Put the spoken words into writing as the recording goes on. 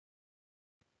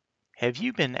Have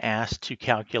you been asked to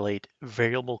calculate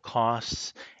variable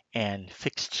costs and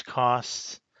fixed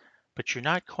costs, but you're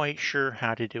not quite sure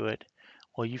how to do it?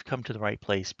 Well, you've come to the right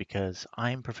place because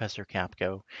I'm Professor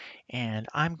Capko, and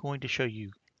I'm going to show you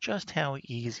just how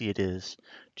easy it is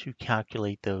to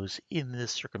calculate those in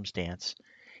this circumstance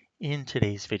in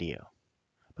today's video.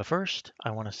 But first, I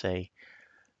want to say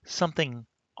something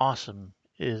awesome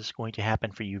is going to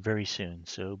happen for you very soon,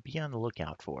 so be on the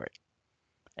lookout for it.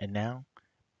 And now,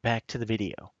 back to the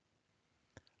video. All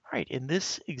right, in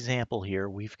this example here,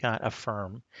 we've got a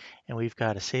firm and we've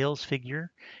got a sales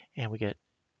figure and we get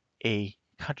a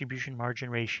contribution margin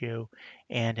ratio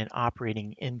and an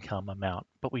operating income amount,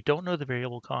 but we don't know the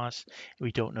variable costs, and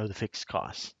we don't know the fixed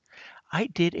costs. I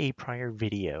did a prior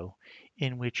video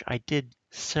in which I did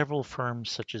several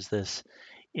firms such as this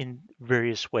in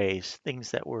various ways, things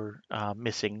that were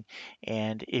missing.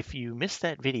 And if you missed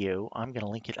that video, I'm going to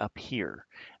link it up here.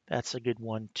 That's a good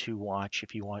one to watch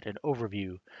if you want an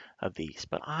overview of these.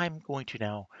 But I'm going to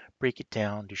now break it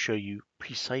down to show you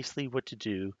precisely what to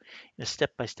do in a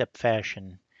step-by-step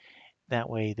fashion. That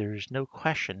way there's no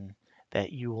question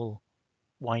that you will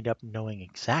wind up knowing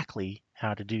exactly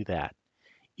how to do that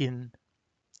in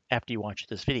after you watch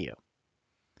this video.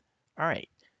 All right,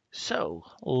 so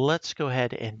let's go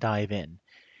ahead and dive in.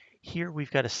 Here we've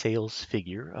got a sales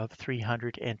figure of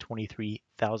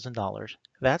 $323,000.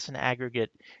 That's an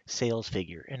aggregate sales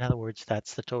figure. In other words,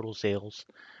 that's the total sales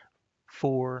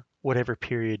for whatever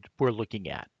period we're looking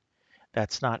at.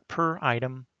 That's not per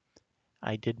item.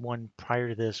 I did one prior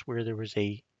to this where there was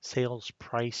a sales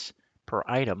price per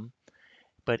item,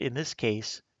 but in this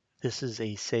case, this is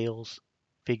a sales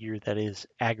figure that is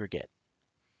aggregate.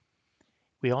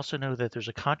 We also know that there's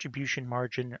a contribution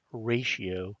margin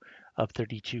ratio of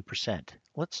 32%.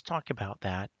 Let's talk about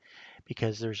that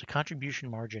because there's a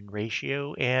contribution margin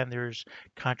ratio and there's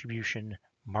contribution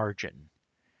margin.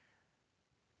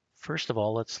 First of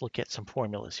all, let's look at some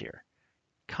formulas here.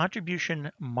 Contribution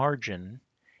margin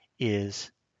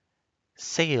is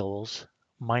sales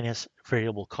minus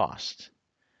variable cost.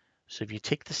 So if you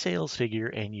take the sales figure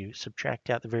and you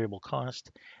subtract out the variable cost,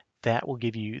 that will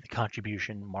give you the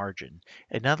contribution margin.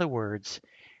 In other words,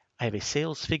 I have a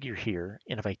sales figure here,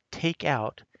 and if I take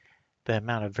out the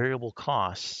amount of variable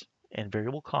costs, and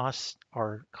variable costs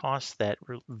are costs that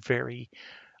vary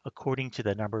according to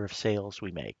the number of sales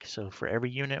we make. So for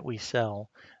every unit we sell,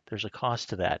 there's a cost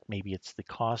to that. Maybe it's the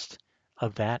cost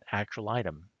of that actual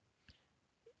item.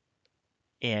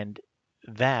 And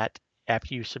that,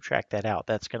 after you subtract that out,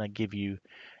 that's going to give you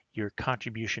your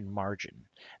contribution margin.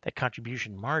 That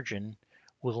contribution margin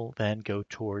will then go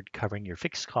toward covering your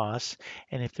fixed costs.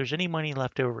 And if there's any money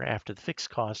left over after the fixed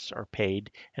costs are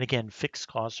paid, and again, fixed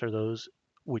costs are those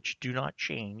which do not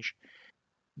change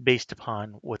based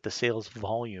upon what the sales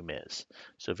volume is.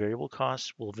 So variable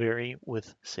costs will vary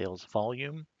with sales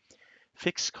volume.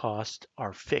 Fixed costs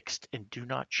are fixed and do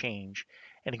not change.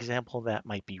 An example of that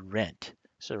might be rent.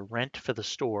 So rent for the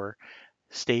store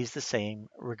stays the same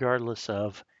regardless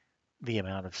of the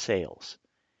amount of sales.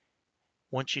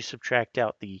 Once you subtract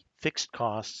out the fixed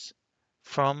costs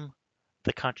from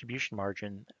the contribution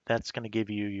margin, that's going to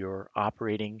give you your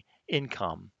operating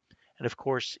income. And of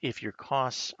course, if your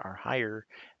costs are higher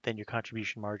than your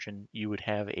contribution margin, you would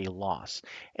have a loss.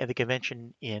 And the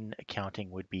convention in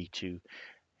accounting would be to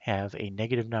have a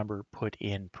negative number put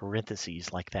in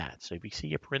parentheses like that. So if you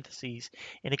see a parentheses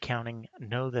in accounting,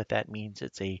 know that that means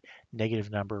it's a negative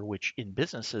number, which in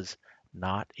business is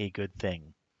not a good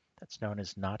thing. That's known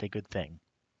as not a good thing.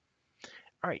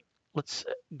 All right, let's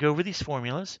go over these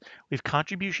formulas. We have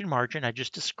contribution margin. I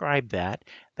just described that.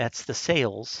 That's the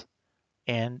sales.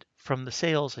 And from the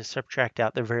sales, I subtract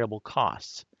out the variable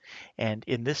costs. And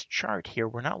in this chart here,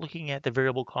 we're not looking at the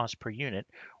variable cost per unit.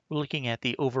 We're looking at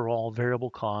the overall variable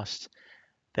cost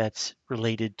that's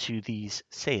related to these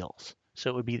sales. So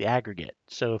it would be the aggregate.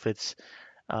 So if it's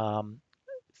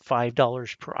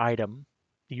 $5 per item,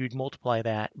 you'd multiply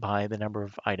that by the number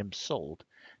of items sold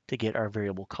to get our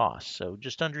variable cost. So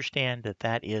just understand that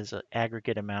that is an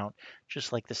aggregate amount,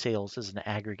 just like the sales is an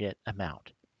aggregate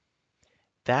amount.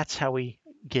 That's how we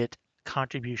get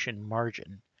contribution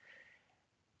margin.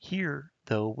 Here,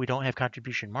 though, we don't have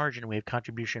contribution margin, we have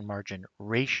contribution margin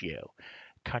ratio.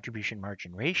 Contribution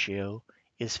margin ratio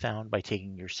is found by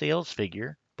taking your sales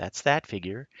figure, that's that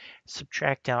figure,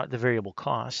 subtract out the variable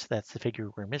cost, that's the figure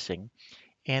we're missing,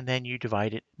 and then you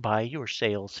divide it by your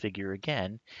sales figure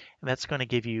again, and that's going to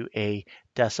give you a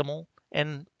decimal,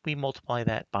 and we multiply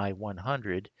that by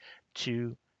 100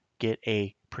 to get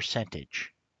a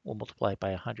percentage. We'll multiply it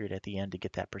by 100 at the end to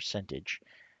get that percentage.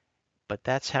 But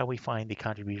that's how we find the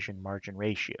contribution margin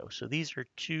ratio. So these are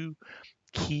two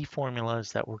key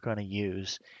formulas that we're going to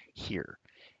use here.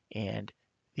 And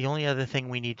the only other thing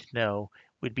we need to know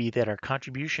would be that our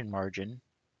contribution margin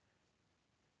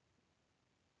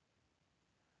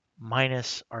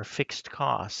minus our fixed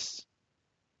costs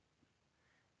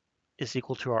is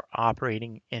equal to our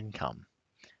operating income.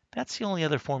 That's the only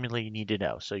other formula you need to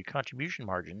know. So your contribution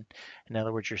margin, in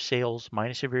other words, your sales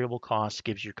minus your variable costs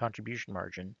gives your contribution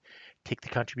margin. Take the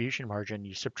contribution margin,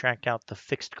 you subtract out the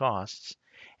fixed costs,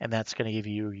 and that's going to give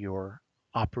you your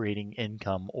operating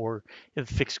income. Or if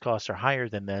fixed costs are higher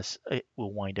than this, it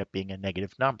will wind up being a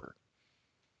negative number.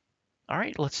 All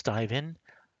right, let's dive in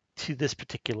to this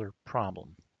particular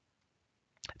problem.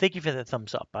 Thank you for the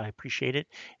thumbs up. I appreciate it.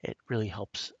 It really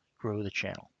helps grow the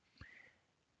channel.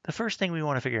 The first thing we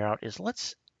want to figure out is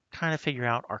let's kind of figure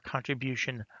out our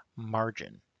contribution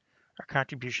margin. Our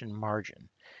contribution margin.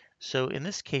 So in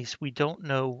this case, we don't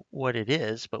know what it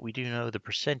is, but we do know the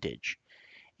percentage.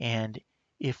 And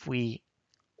if we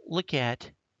look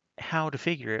at how to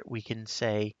figure it, we can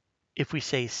say, if we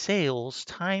say sales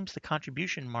times the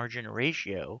contribution margin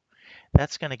ratio,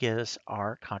 that's going to give us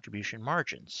our contribution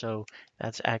margin. So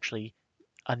that's actually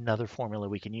another formula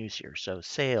we can use here. So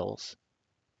sales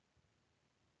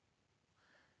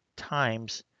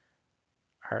times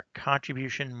our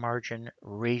contribution margin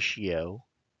ratio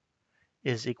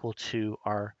is equal to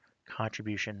our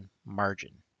contribution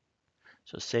margin.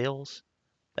 So sales,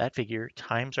 that figure,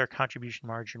 times our contribution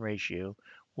margin ratio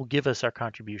will give us our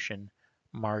contribution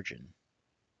margin.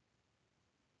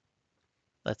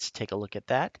 Let's take a look at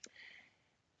that.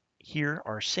 Here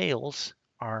our sales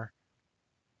are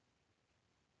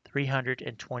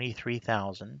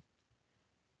 323,000,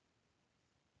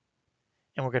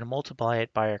 and we're going to multiply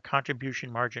it by our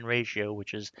contribution margin ratio,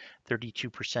 which is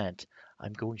 32%.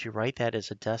 I'm going to write that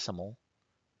as a decimal.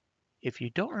 If you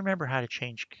don't remember how to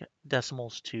change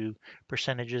decimals to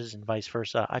percentages and vice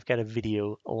versa, I've got a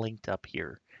video linked up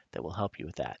here that will help you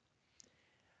with that.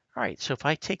 All right, so if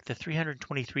I take the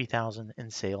 323,000 in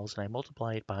sales and I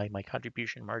multiply it by my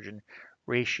contribution margin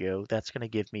ratio, that's going to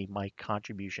give me my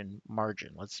contribution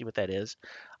margin. Let's see what that is.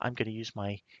 I'm going to use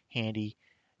my handy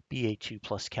BA2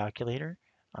 Plus calculator.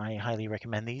 I highly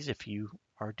recommend these if you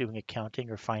are doing accounting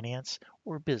or finance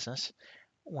or business.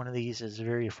 One of these is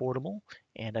very affordable,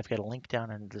 and I've got a link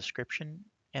down in the description,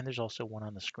 and there's also one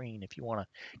on the screen if you want to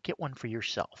get one for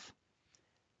yourself.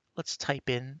 Let's type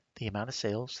in the amount of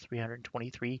sales,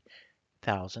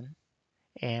 323,000,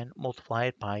 and multiply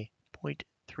it by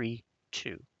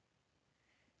 0.32.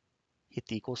 Hit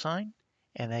the equal sign,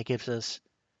 and that gives us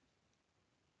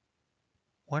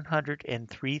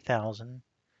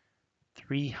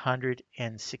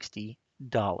 $103,360.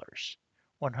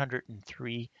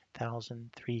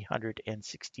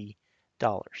 $103,360.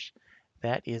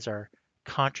 That is our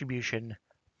contribution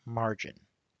margin.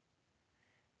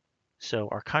 So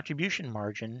our contribution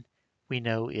margin we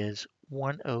know is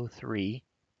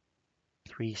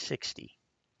 103,360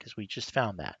 because we just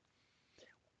found that.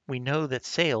 We know that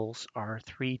sales are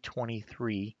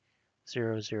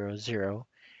 323,000,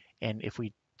 and if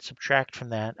we subtract from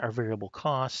that our variable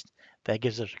cost, that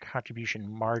gives us a contribution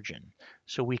margin.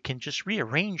 So we can just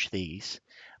rearrange these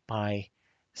by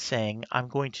saying I'm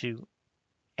going to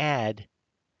add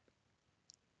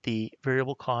the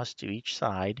variable cost to each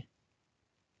side.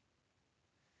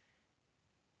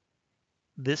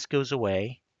 This goes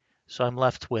away, so I'm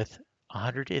left with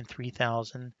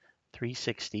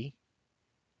 103,360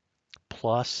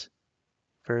 plus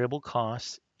variable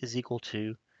cost is equal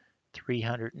to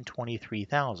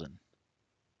 323,000.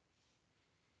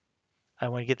 I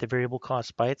want to get the variable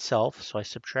cost by itself, so I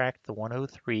subtract the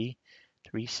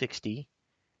 103,360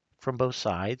 from both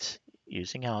sides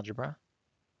using algebra,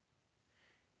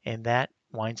 and that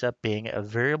winds up being a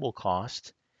variable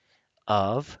cost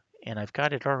of, and I've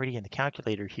got it already in the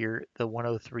calculator here, the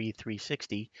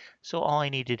 103,360. So all I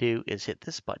need to do is hit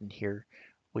this button here,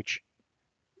 which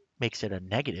makes it a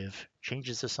negative,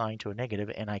 changes the sign to a negative,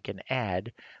 and I can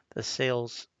add the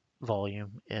sales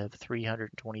volume of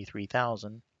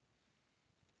 323,000,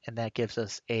 and that gives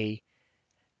us a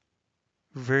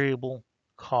variable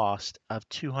cost of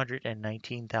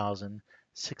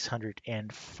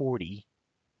 219,640.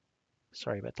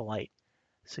 Sorry about the light.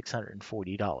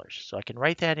 $640. So I can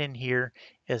write that in here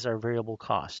as our variable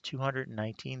cost,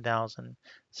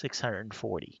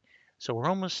 219,640. So we're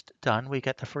almost done. We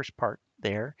got the first part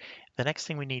there. The next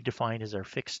thing we need to find is our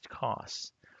fixed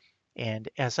costs. And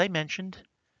as I mentioned,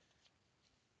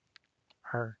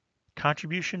 our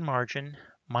contribution margin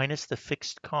minus the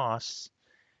fixed costs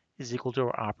is equal to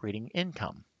our operating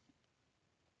income.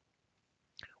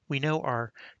 We know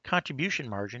our contribution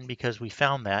margin because we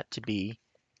found that to be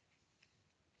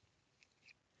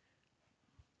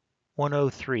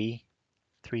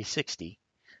 103,360.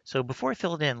 So before I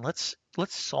fill it in, let's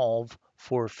solve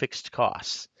for fixed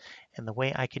costs. And the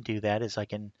way I can do that is I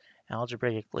can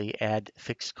algebraically add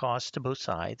fixed costs to both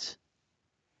sides.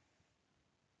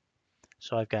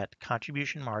 So I've got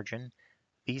contribution margin,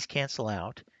 these cancel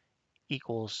out,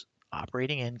 equals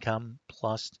operating income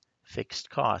plus fixed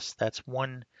costs. That's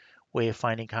one way of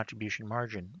finding contribution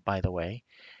margin, by the way.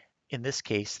 In this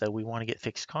case, though, we want to get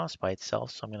fixed costs by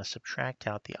itself, so I'm going to subtract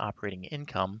out the operating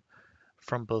income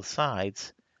from both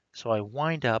sides. So I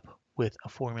wind up with a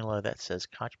formula that says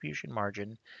contribution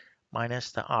margin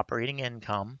minus the operating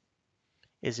income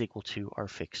is equal to our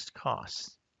fixed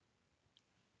costs.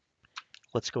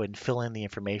 Let's go ahead and fill in the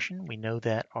information. We know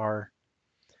that our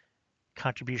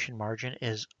contribution margin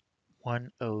is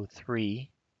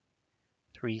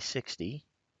 103,360.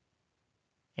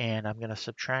 And I'm going to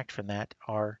subtract from that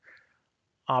our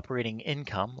operating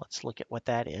income. Let's look at what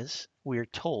that is. We're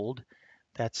told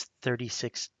that's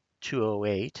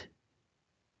 36,208.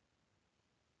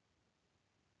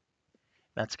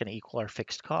 That's going to equal our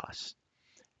fixed costs.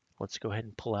 Let's go ahead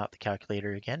and pull out the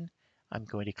calculator again. I'm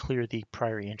going to clear the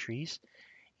prior entries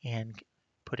and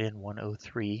put in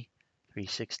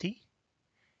 103,360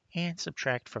 and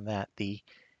subtract from that the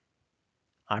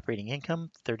operating income,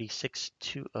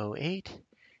 36,208,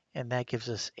 and that gives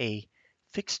us a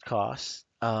fixed cost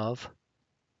of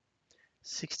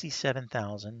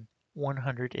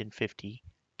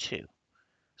 67,152.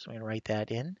 So I'm going to write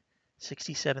that in,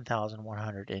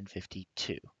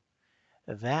 67,152.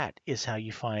 That is how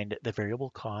you find the variable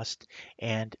cost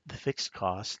and the fixed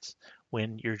costs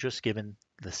when you're just given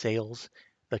the sales,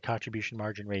 the contribution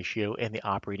margin ratio, and the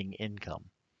operating income.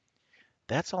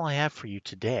 That's all I have for you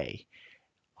today.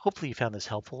 Hopefully you found this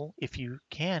helpful. If you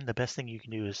can, the best thing you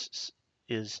can do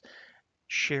is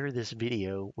share this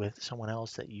video with someone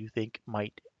else that you think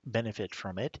might benefit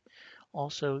from it.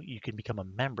 Also, you can become a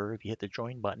member if you hit the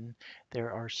join button.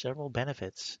 There are several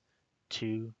benefits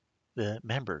to the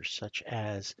members, such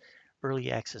as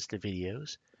early access to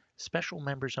videos, special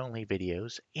members only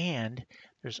videos, and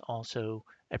there's also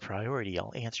a priority.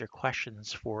 I'll answer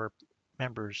questions for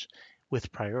members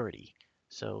with priority.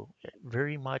 So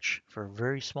very much for a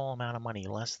very small amount of money,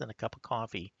 less than a cup of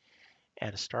coffee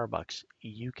at a Starbucks,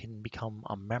 you can become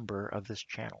a member of this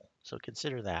channel. So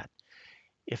consider that.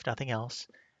 If nothing else,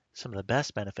 some of the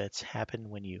best benefits happen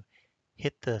when you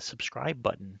hit the subscribe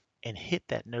button and hit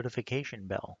that notification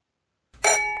bell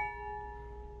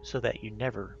so that you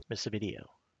never miss a video.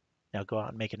 Now go out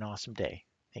and make an awesome day.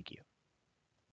 Thank you.